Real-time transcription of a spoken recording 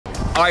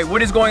All right,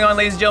 what is going on,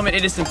 ladies and gentlemen?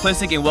 It is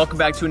Simplistic, and welcome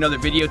back to another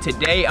video.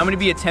 Today, I'm gonna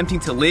be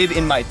attempting to live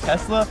in my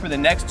Tesla for the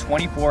next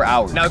 24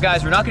 hours. Now,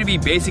 guys, we're not gonna be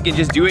basic and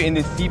just do it in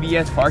the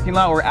CVS parking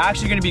lot. We're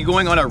actually gonna be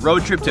going on a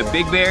road trip to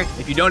Big Bear.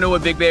 If you don't know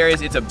what Big Bear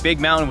is, it's a big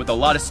mountain with a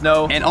lot of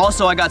snow. And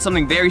also, I got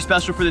something very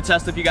special for the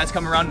Tesla if you guys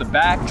come around in the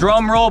back.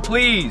 Drum roll,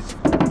 please.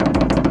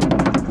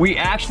 We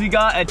actually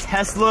got a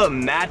Tesla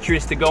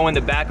mattress to go in the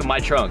back of my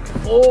trunk.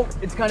 Oh,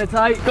 it's kind of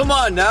tight. Come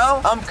on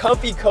now. I'm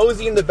comfy,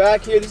 cozy in the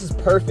back here. This is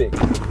perfect.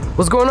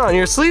 What's going on?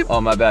 You're asleep?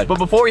 Oh, my bad. But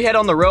before we head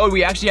on the road,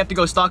 we actually have to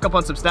go stock up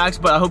on some snacks,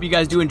 but I hope you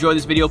guys do enjoy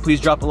this video.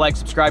 Please drop a like,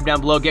 subscribe down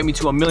below, get me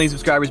to 1 million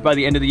subscribers by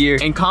the end of the year,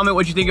 and comment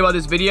what you think about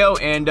this video,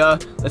 and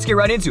let's get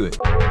right into it.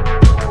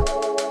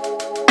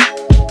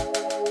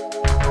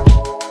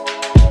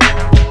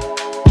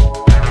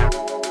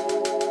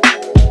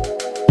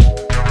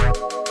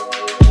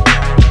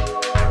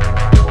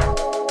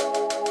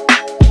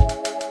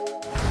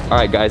 All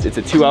right, guys, it's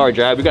a 2-hour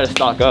drive. We gotta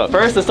stock up.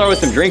 First, let's start with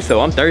some drinks, though.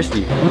 I'm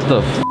thirsty. What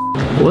the f?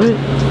 What?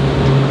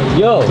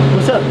 Yo.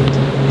 What's up?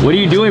 What are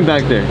you doing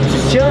back there?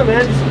 Just chilling,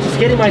 man. Just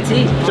getting my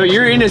tea. So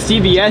you're in a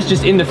CVS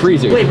just in the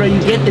freezer? Wait, bro, you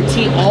get the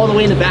tea all the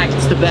way in the back.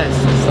 It's the best.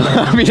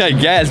 I mean, I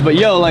guess, but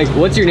yo, like,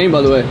 what's your name,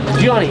 by the way?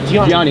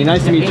 Gianni,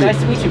 nice to meet you. Nice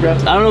to meet you, bro. I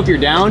don't know if you're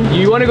down.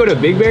 You wanna go to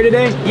Big Bear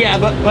today? Yeah,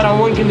 but on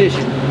one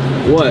condition.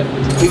 What?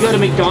 We go to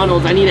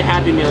McDonald's. I need a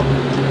Happy Meal.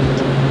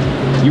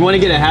 You want to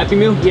get a Happy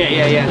Meal?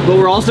 Yeah. But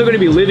we're also going to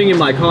be living in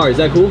my car. Is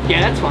that cool?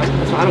 Yeah, that's fine.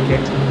 That's fine. I don't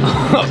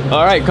care.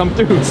 All right, come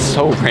through. It's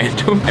so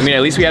random. I mean,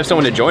 at least we have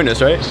someone to join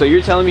us, right? So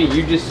you're telling me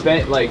you just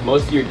spent like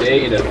most of your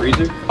day in a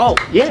freezer? Oh,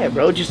 yeah,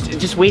 bro.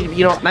 Just wait.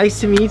 You know,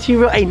 nice to meet you,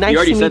 bro. Hey, nice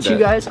to meet you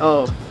guys.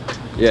 Oh.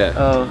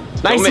 Yeah.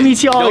 Nice to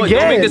meet you all again.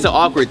 Don't make this an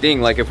awkward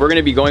thing. Like, if we're going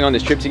to be going on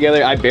this trip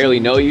together, I barely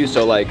know you.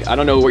 So, like, I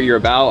don't know what you're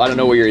about. I don't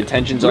know what your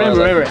intentions are.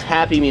 Remember,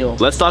 Happy Meal.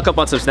 Let's stock up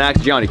on some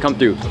snacks. Gianni, come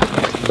through.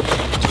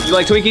 You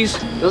like Twinkies?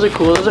 Those are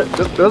cool.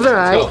 Those are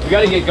nice. So, we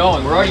gotta get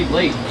going. We're already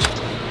late.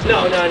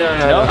 No.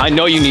 I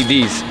know you need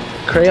these.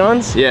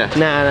 Crayons? Yeah.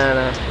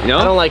 Nah. No?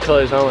 I don't like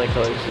colors.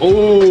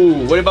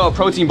 Oh, what about a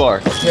protein bar?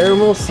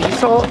 Caramel sea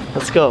salt?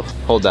 Let's go.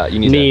 Hold that. You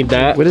need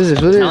that. What is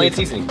this? What is Italian it?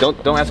 seasoning.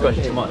 Don't ask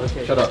questions. Come on.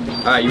 Okay. Shut up.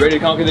 All right, you ready to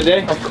conquer the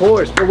day? Of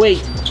course. But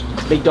wait.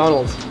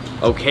 McDonald's.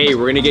 Okay,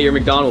 we're gonna get your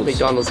McDonald's.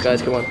 McDonald's,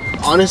 guys. Come on.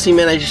 Honestly,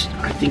 man, I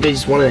think I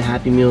just wanted a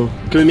Happy Meal.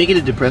 Can we make it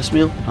a depressed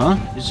meal? Huh?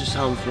 It's just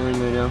how I'm feeling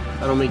right now.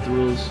 I don't make the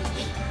rules.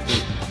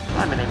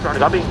 Hi, my name's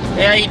Guppy.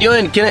 Hey, how you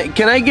doing?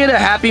 Can I get a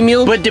Happy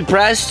Meal but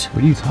depressed?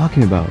 What are you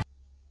talking about?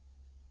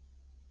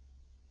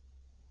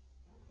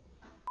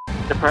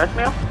 Depressed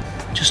meal?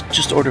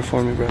 Just order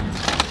for me, bro.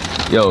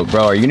 Yo,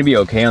 bro, are you gonna be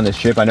okay on this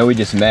trip? I know we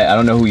just met. I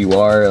don't know who you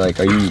are. Like,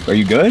 are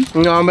you good?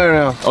 No, I'm better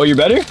now. Oh, you're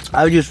better?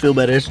 I just feel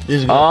better. This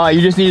is good. Oh, you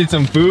just needed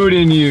some food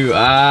in you.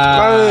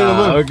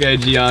 Ah, okay,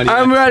 Gianni.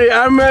 I'm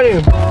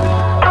ready.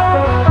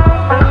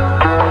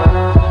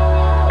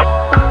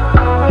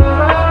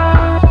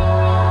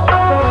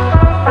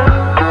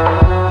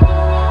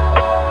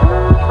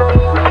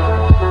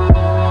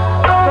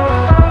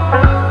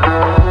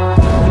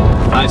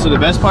 So the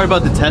best part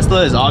about the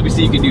Tesla is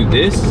obviously you can do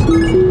this,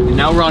 and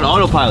now we're on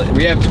autopilot.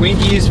 We have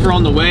Twinkies for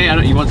on the way.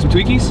 You want some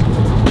Twinkies?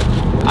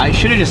 I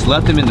should have just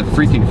left them in the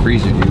freaking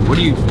freezer, dude. What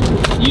do you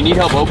need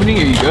help opening?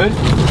 Are you good?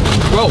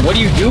 Bro, what are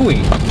you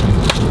doing?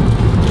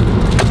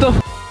 What the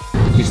f?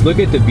 Just look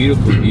at the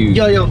beautiful view.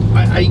 Yo,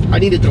 I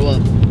need to throw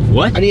up.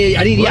 What? I need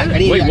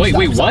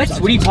Wait, what?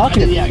 What are you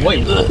talking about?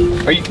 Wait,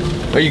 are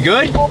you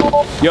good?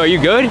 Yo, are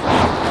you good?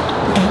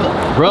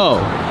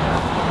 Bro.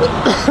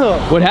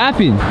 What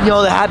happened?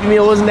 Yo, the Happy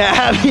Meal wasn't that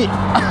happy.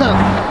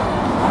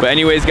 But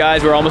anyways,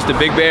 guys, we're almost to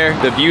Big Bear.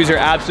 The views are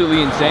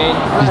absolutely insane.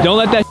 Just don't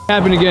let that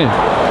happen again.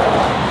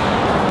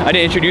 I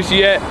didn't introduce you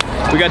yet.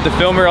 We got the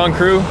filmer on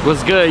crew.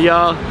 What's good,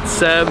 y'all?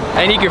 Seb.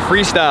 And he can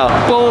freestyle.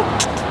 Boom.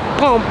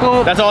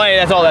 That's all. You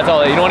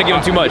don't want to give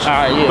him too much. All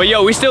right, yeah. But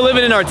yo, we still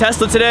living in our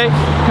Tesla today.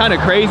 Kind of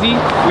crazy.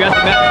 We got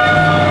the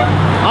map.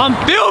 I'm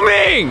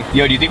filming!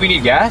 Yo, do you think we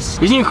need gas?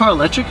 Isn't your car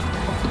electric?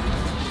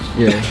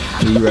 Yeah,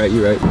 you're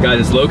right. Guys,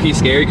 it's low-key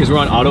scary because we're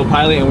on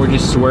autopilot and we're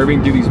just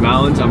swerving through these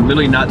mountains. I'm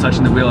literally not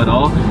touching the wheel at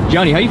all.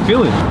 Gianni, how you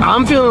feeling?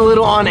 I'm feeling a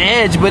little on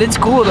edge, but it's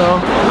cool though. All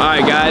right,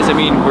 guys, I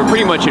mean, we're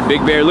pretty much in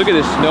Big Bear. Look at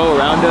the snow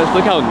around us.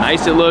 Look how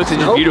nice it looks.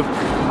 It's just beautiful.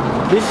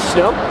 This is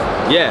snow?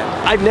 Yeah.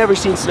 I've never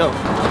seen snow.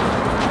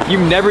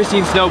 You've never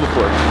seen snow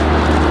before.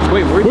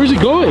 Wait, where's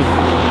it going?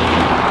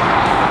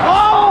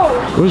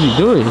 What is he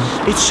doing?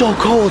 It's so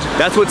cold.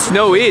 That's what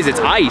snow is. It's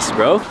ice,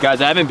 bro.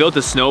 Guys, I haven't built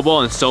a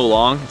snowball in so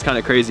long. It's kind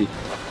of crazy.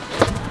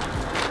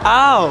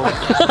 Ow.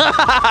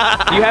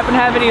 Do you happen to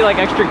have any like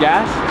extra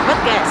gas? What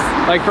gas?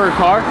 Like for a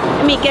car?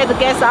 Let me get the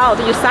gas out.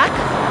 You suck?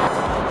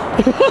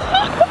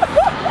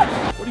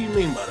 What do you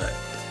mean by that?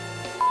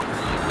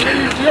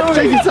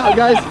 Check this out,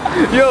 guys.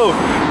 Yo.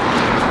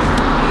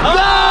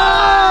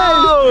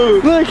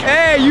 Oh! Look.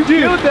 Hey, you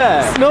killed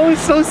that. Snow is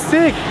so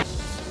sick.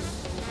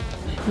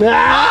 Oh,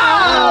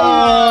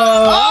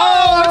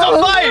 it's a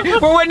fight!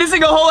 We're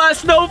witnessing a whole ass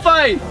snow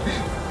fight!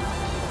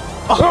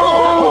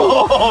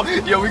 Oh!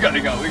 Yo, we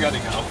gotta go.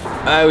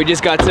 Alright, we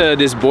just got to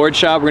this board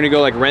shop. We're gonna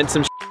go like rent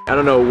some I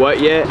don't know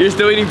what yet. You're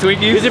still eating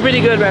Twinkies? These are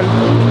pretty good, man.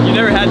 You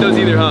never had those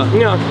either, huh?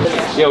 No.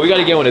 Yeah, we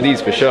gotta get one of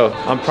these for sure.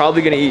 I'm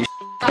probably gonna eat.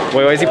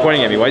 Wait, why is he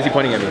pointing at me? Why is he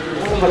pointing at me?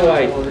 How do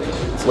I?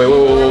 Wait,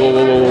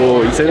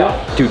 whoa. You said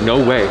that? Dude, no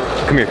way.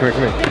 Come here.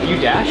 You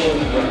Dash?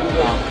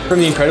 From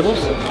The Incredibles?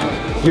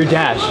 You're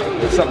Dash.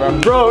 What's up, bro?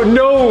 Bro,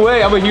 no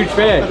way. I'm a huge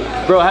fan.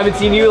 Bro, I haven't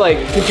seen you like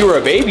since you were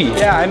a baby.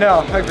 Yeah, I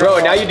know. Bro,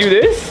 now you do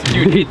this?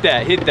 Dude, hit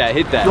that. You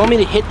want me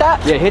to hit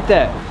that? Yeah, hit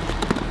that.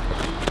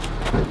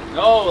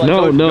 No,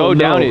 like, go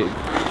down it.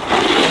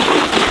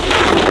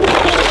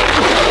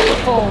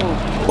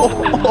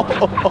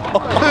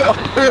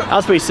 That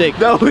was pretty sick.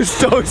 That was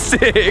so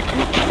sick.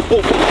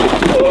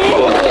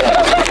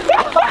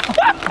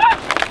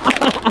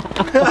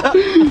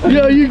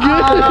 Yo, you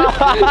good?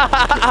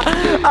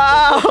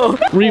 Ow.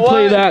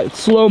 Replay that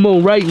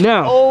slow-mo right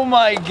now. Oh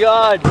my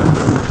God.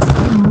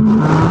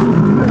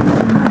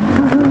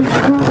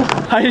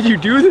 How did you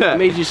do that? I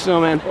made you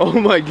snowman. Oh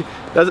my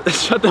God.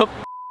 Shut the f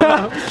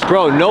up.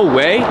 Bro, no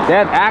way. They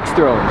have axe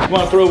throwing. You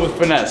want to throw it with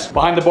finesse.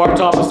 Behind the bar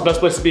top is the best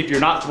place to be if you're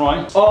not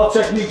throwing. All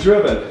technique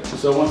driven.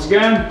 So once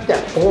again.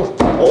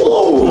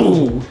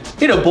 Oh!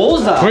 Hit a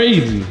bullseye.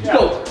 Crazy.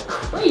 Go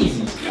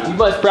crazy. You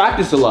must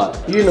practice a lot.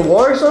 You in the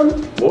war or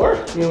something? War?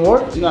 You in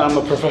war? No, I'm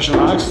a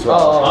professional axe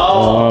thrower.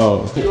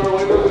 Oh.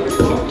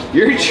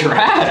 You're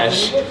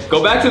trash.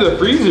 Go back to the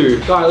freezer.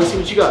 God, let's see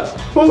what you got.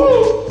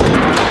 Oh.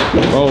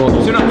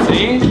 You're not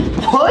saying?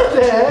 What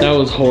the heck? That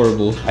was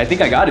horrible. I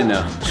think I got it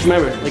now. Just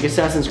remember, like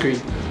Assassin's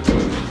Creed.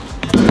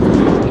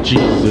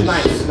 Jesus.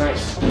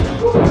 Nice.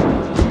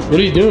 What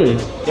are you doing?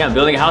 Yeah, I'm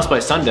building a house by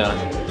sundown.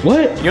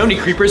 What? You know how many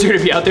creepers are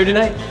gonna be out there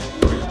tonight?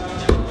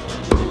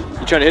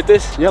 You trying to hit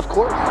this? Yeah, of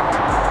course.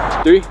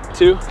 3,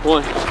 2,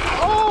 1.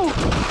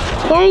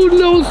 Oh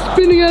no,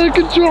 spinning out of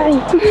control.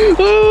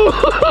 Oh.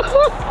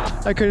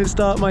 I couldn't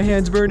stop, my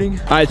hand's burning.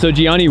 All right, so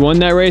Gianni won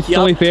that race. It's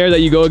only fair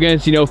that you go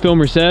against, you know,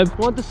 Filmer Seb.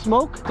 Want the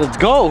smoke? Let's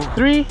go.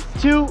 3,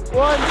 2, 1,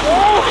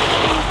 go!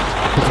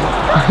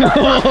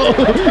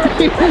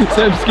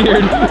 Seb's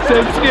scared.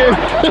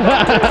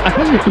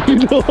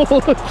 No,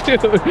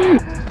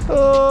 dude.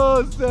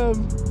 Oh, Seb.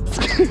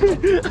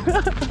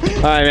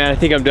 All right, man, I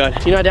think I'm done.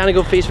 You're not down to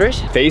go face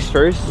first? Face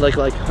first? Like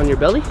on your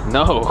belly?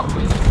 No.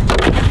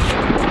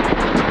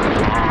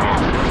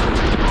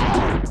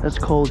 That's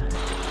cold.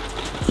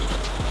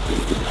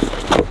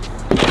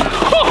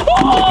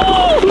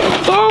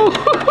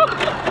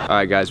 All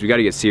right, guys, we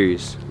gotta get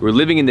serious. We're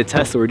living in the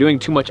Tesla. We're doing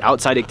too much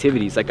outside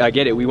activities. Like, I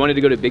get it. We wanted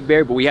to go to Big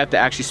Bear, but we have to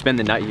actually spend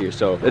the night here.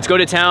 So let's go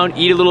to town,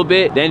 eat a little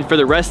bit. Then for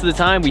the rest of the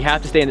time, we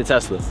have to stay in the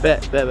Tesla.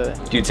 Bet.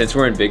 Dude, since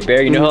we're in Big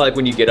Bear, you know how like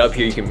when you get up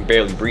here, you can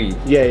barely breathe.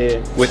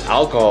 Yeah. With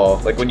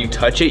alcohol, like when you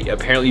touch it,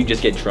 apparently you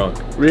just get drunk.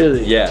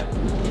 Really? Yeah.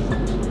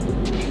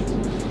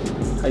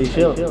 How you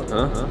feel?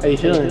 Huh? How you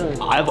feeling?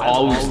 I've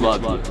always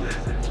loved you.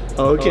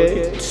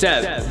 Okay.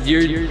 Seb,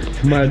 you're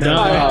My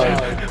dog.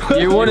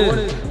 you're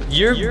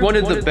one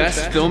of the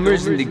best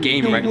filmers in the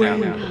game right now.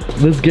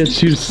 Let's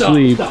get you to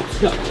sleep.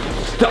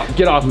 Stop,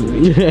 get off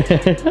me. You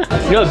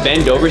know if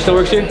Ben Dover still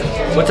works here?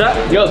 What's that?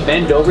 You know if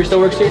Ben Dover still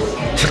works here?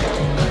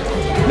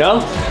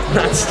 No?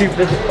 Not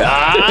stupid.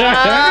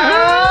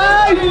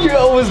 You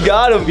almost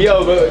got him.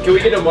 Yo, but can we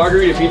get a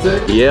margarita pizza?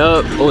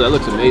 Yep. Oh, that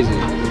looks amazing.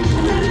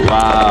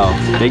 Wow.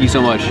 Thank you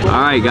so much.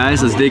 All right,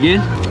 guys, let's dig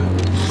in.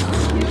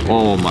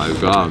 Oh my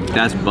God,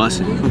 that's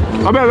bussin'.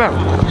 I'll be right back.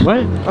 What?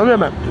 I'll be right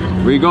back.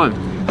 Where you going?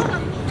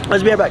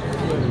 Let's be right back.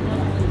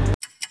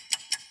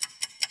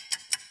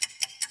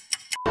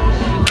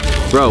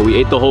 Bro, we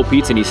ate the whole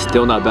pizza and he's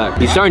still not back.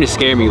 He's starting to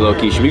scare me,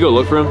 low-key. Should we go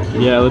look for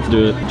him? Yeah, let's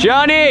do it.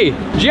 Johnny!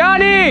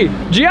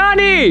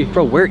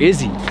 Bro, where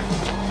is he?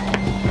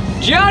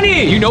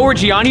 Gianni! You know where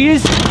Gianni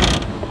is?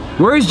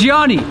 Where's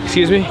Gianni?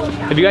 Excuse me?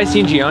 Have you guys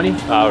seen Gianni?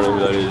 I don't know who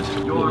that is.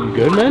 You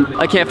good, man?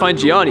 I can't find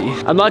Gianni.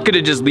 I'm not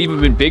gonna just leave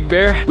him in Big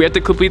Bear. We have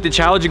to complete the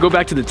challenge and go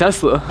back to the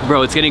Tesla.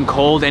 Bro, it's getting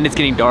cold and it's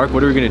getting dark.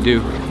 What are we gonna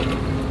do?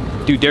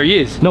 Dude, there he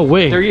is. No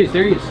way. There he is.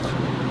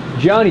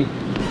 Gianni,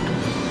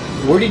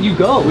 where did you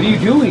go? What are you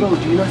doing? Bro,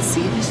 do you not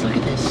see this? Look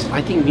at this.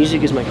 I think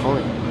music is my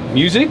calling.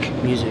 Music?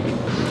 Music.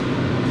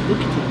 Look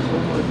at this. Oh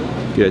my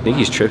God. Dude, I think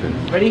he's tripping.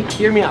 Ready?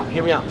 Hear me out.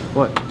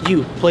 What?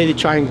 You play the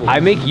triangle. I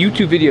make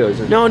YouTube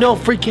videos. No,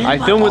 forget I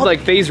film with like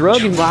FaZe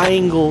Rug.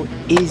 Triangle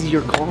is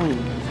your calling.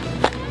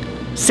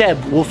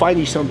 Seb, we'll find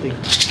you something.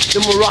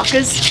 The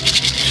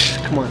maracas?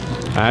 Come on.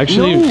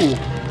 Actually, No.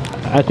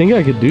 I think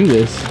I could do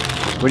this.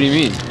 What do you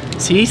mean?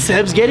 See,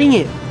 Seb's getting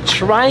it.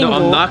 Triangle. No,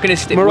 I'm not gonna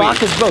stay.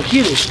 Maracas, bro,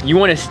 hear this. You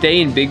want to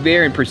stay in Big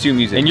Bear and pursue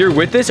music? And you're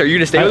with this? Are you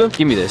gonna stay with him?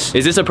 Give me this.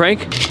 Is this a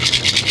prank?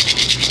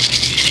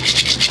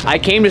 I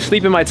came to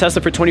sleep in my Tesla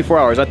for 24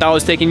 hours. I thought I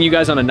was taking you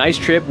guys on a nice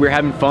trip. We're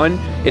having fun.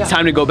 It's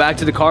time to go back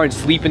to the car and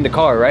sleep in the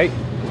car, right?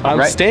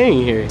 I'm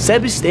staying here.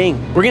 Seb is staying.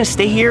 We're gonna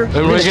stay here.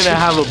 And we're gonna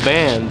have a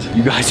band.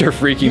 You guys are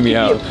freaking me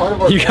out.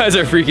 You guys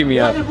are freaking me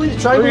out.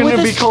 We're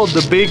gonna be called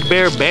the Big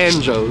Bear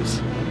Banjos.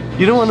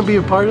 You don't want to be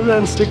a part of that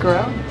and stick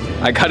around?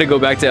 I gotta go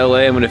back to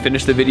LA. I'm gonna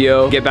finish the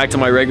video, get back to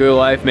my regular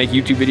life, make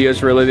YouTube videos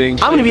for a living.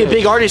 I'm gonna be a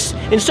big artist,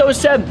 and so is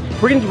Seb.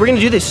 We're gonna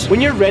do this.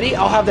 When you're ready,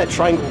 I'll have that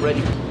triangle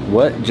ready.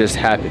 What just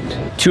happened?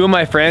 2 of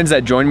my friends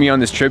that joined me on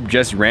this trip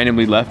just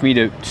randomly left me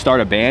to start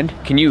a band.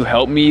 Can you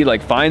help me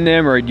like find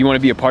them, or do you want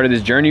to be a part of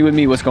this journey with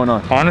me? What's going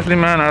on? Honestly,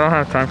 man, I don't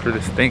have time for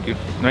this. Thank you.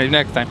 Maybe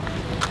next time.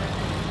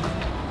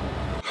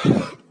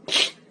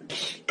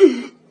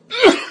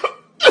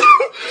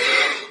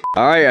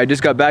 All right, I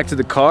just got back to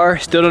the car.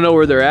 Still don't know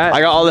where they're at. I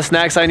got all the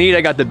snacks I need.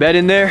 I got the bed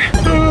in there.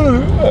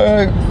 All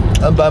right.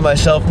 I'm by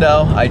myself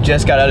now. I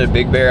just got out of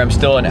Big Bear. I'm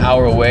still an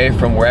hour away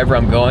from wherever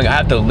I'm going. I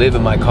have to live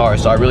in my car,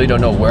 so I really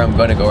don't know where I'm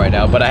gonna go right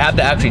now, but I have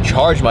to actually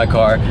charge my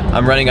car.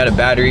 I'm running out of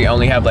battery. I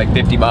only have like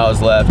 50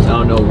 miles left. I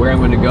don't know where I'm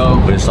gonna go,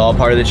 but it's all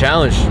part of the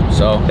challenge.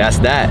 So that's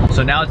that.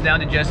 So now it's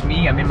down to just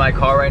me. I'm in my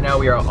car right now.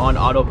 We are on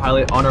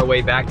autopilot on our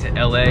way back to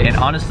LA. And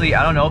honestly,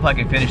 I don't know if I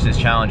can finish this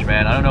challenge,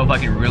 man. I don't know if I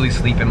can really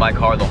sleep in my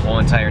car the whole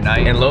entire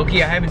night. And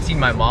low-key, I haven't seen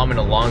my mom in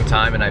a long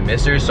time and I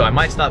miss her, so I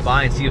might stop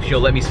by and see if she'll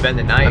let me spend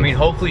the night. I mean,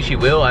 hopefully she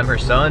will. I'm her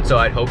son, so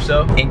I'd hope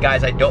so. And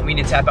guys, I don't mean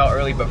to tap out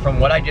early, but from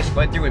what I just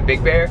went through in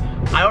Big Bear,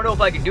 I don't know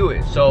if I can do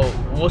it. So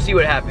we'll see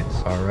what happens.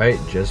 All right,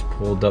 just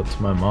pulled up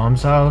to my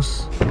mom's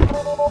house.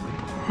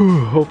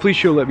 Hopefully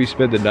she'll let me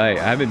spend the night.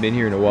 I haven't been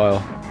here in a while.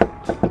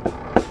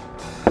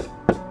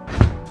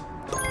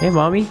 Hey,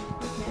 mommy.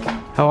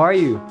 How are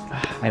you?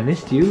 I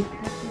missed you.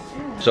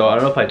 So I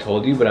don't know if I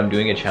told you, but I'm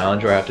doing a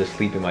challenge where I have to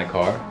sleep in my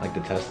car, like the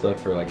Tesla,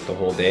 for like the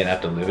whole day and I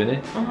have to live in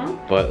it.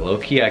 But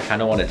low-key, I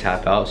kind of want to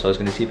tap out, so I was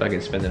gonna see if I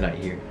can spend the night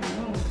here.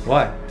 No.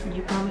 Why?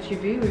 You promised your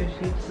viewers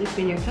you'd sleep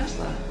in your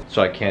Tesla.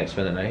 So I can't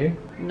spend the night here?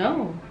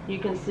 No, you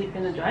can sleep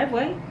in the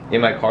driveway.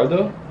 In my car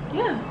though?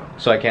 Yeah.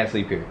 So I can't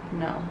sleep here?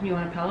 No. You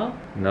want a pillow?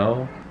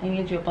 No. I can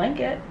get you a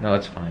blanket. No,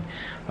 it's fine.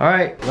 All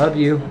right, love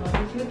you. I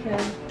love you too,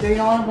 kid. Sure you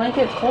don't want a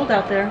blanket? It's cold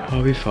out there.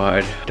 I'll be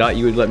fine. Thought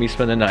you would let me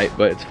spend the night,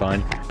 but it's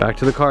fine. Back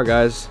to the car,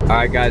 guys. All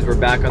right, guys, we're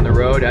back on the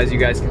road. As you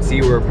guys can see,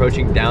 we're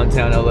approaching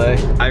downtown LA.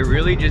 I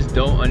really just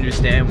don't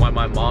understand why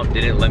my mom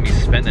didn't let me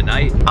spend the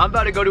night. I'm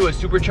about to go to a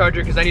supercharger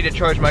because I need to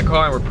charge my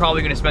car, and we're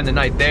probably gonna spend the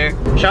night there.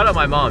 Shout out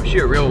my mom, she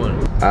a real one.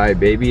 All right,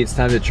 baby, it's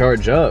time to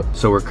charge up.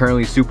 So we're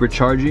currently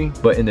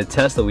supercharging, but in the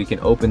Tesla, we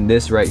can open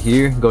this right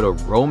here, go to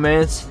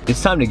romance.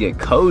 It's time to get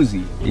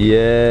cozy.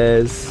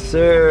 Yes,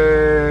 sir.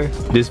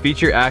 This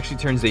feature actually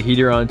turns the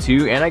heater on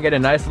too, and I get a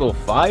nice little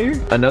fire.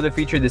 Another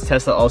feature this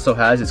Tesla also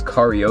has is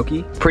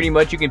karaoke. Pretty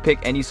much you can pick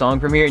any song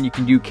from here and you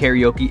can do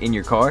karaoke in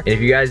your car. And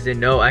if you guys didn't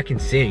know, I can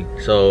sing.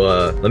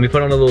 So let me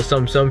put on a little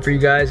something for you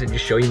guys and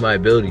just show you my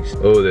abilities.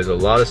 Oh, there's a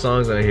lot of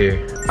songs on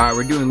here. All right,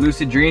 we're doing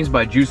Lucid Dreams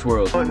by Juice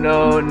WRLD. Oh,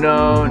 no,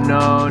 no,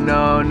 no,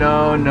 no,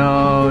 no,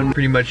 no.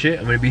 Pretty much it.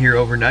 I'm gonna be here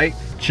overnight,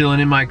 chilling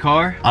in my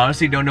car.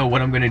 Honestly, don't know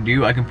what I'm gonna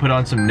do. I can put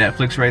on some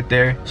Netflix right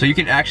there. So you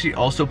can actually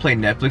also play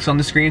Netflix on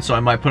the screen, so I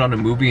might put on a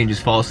movie and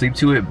just fall asleep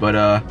to it, but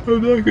I'm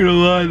not gonna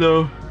lie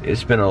though.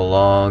 It's been a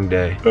long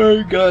day. All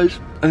right, guys.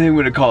 I think I'm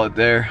gonna call it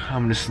there.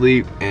 I'm gonna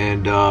sleep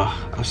and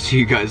I'll see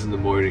you guys in the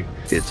morning.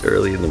 It's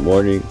early in the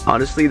morning.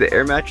 Honestly, the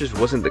air mattress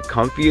wasn't the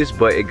comfiest,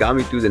 but it got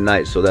me through the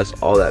night, so that's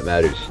all that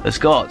matters. Let's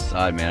go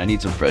outside, man. I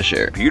need some fresh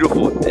air.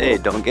 Beautiful day,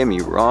 don't get me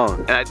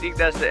wrong. And I think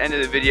that's the end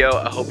of the video.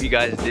 I hope you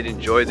guys did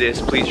enjoy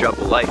this. Please drop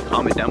a like,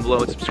 comment down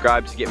below, and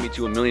subscribe to get me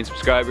to 1 million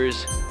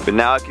subscribers. But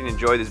now I can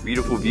enjoy this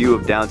beautiful view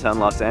of downtown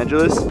Los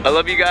Angeles. I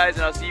love you guys,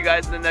 and I'll see you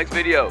guys in the next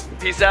video.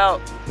 Peace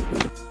out.